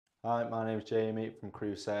Hi, my name is Jamie from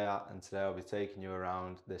Crewe SEAT, and today I'll be taking you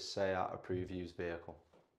around this SEAT approved used vehicle.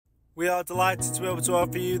 We are delighted to be able to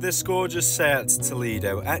offer you this gorgeous SEAT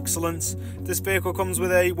Toledo Excellence. This vehicle comes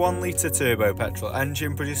with a 1 litre turbo petrol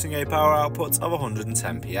engine producing a power output of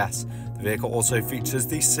 110 PS. The vehicle also features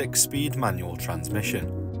the 6-speed manual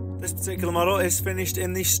transmission. This particular model is finished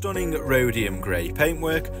in the stunning rhodium grey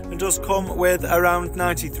paintwork and does come with around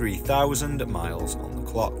 93,000 miles on the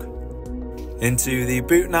clock. Into the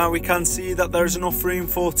boot now, we can see that there is enough room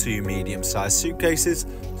for 2 medium-sized suitcases,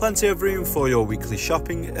 plenty of room for your weekly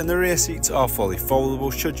shopping, and the rear seats are fully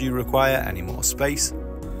foldable should you require any more space.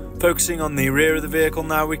 Focusing on the rear of the vehicle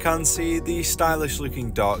now, we can see the stylish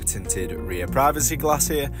looking dark tinted rear privacy glass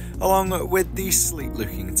here, along with the sleek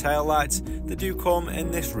looking tail lights that do come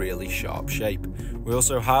in this really sharp shape. We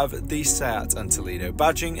also have the SEAT and Toledo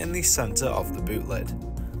badging in the centre of the boot lid.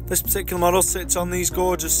 This particular model sits on these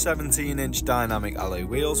gorgeous 17-inch dynamic alloy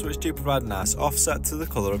wheels, which do provide a nice offset to the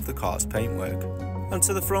colour of the car's paintwork. And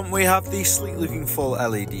to the front we have the sleek looking full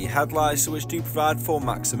LED headlights, which do provide for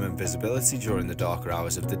maximum visibility during the darker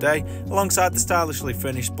hours of the day, alongside the stylishly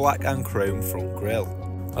finished black and chrome front grille.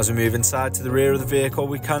 As we move inside to the rear of the vehicle,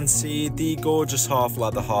 we can see the gorgeous half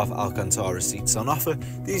leather, half Alcantara seats on offer.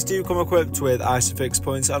 These do come equipped with ISOFIX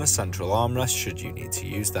points and a central armrest should you need to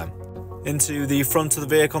use them. Into the front of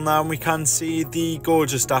the vehicle now, and we can see the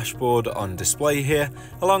gorgeous dashboard on display here,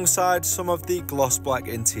 alongside some of the gloss black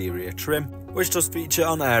interior trim, which does feature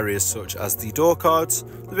on areas such as the door cards.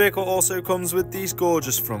 The vehicle also comes with these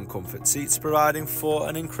gorgeous front comfort seats, providing for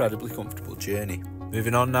an incredibly comfortable journey.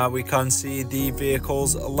 Moving on now, we can see the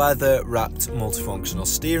vehicle's leather wrapped multifunctional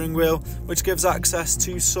steering wheel, which gives access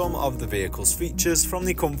to some of the vehicle's features from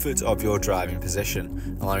the comfort of your driving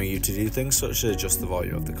position, allowing you to do things such as adjust the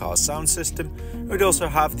volume of the car's sound system. We'd also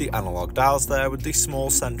have the analog dials there with the small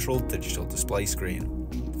central digital display screen.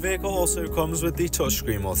 The vehicle also comes with the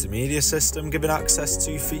touchscreen multimedia system, giving access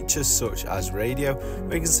to features such as radio,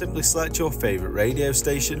 where you can simply select your favourite radio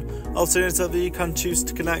station. Alternatively, you can choose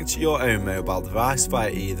to connect your own mobile device via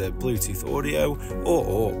either Bluetooth audio or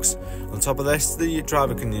aux. On top of this, the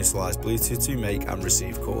driver can utilise Bluetooth to make and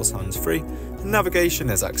receive calls hands-free. Navigation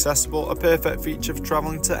is accessible, a perfect feature for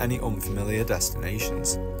travelling to any unfamiliar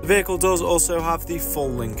destinations. The vehicle does also have the full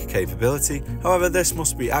link capability, however this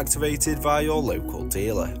must be activated via your local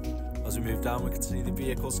dealer. As we move down, we can see the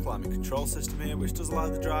vehicle's climate control system here, which does allow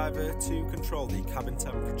the driver to control the cabin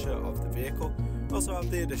temperature of the vehicle. We also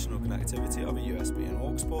have the additional connectivity of a USB and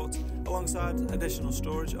aux port, alongside additional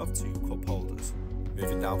storage of 2 cup holders.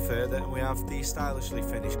 Moving down further, and we have the stylishly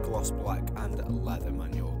finished gloss black and leather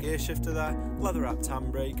manual gear shifter there, leather wrapped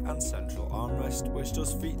handbrake and central armrest, which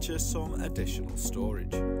does feature some additional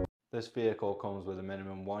storage. This vehicle comes with a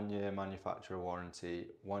minimum 1-year manufacturer warranty,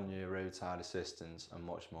 1-year roadside assistance, and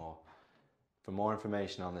much more. For more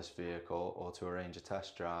information on this vehicle or to arrange a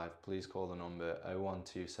test drive, please call the number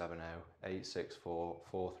 01270 864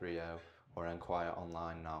 430 or inquire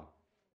online now.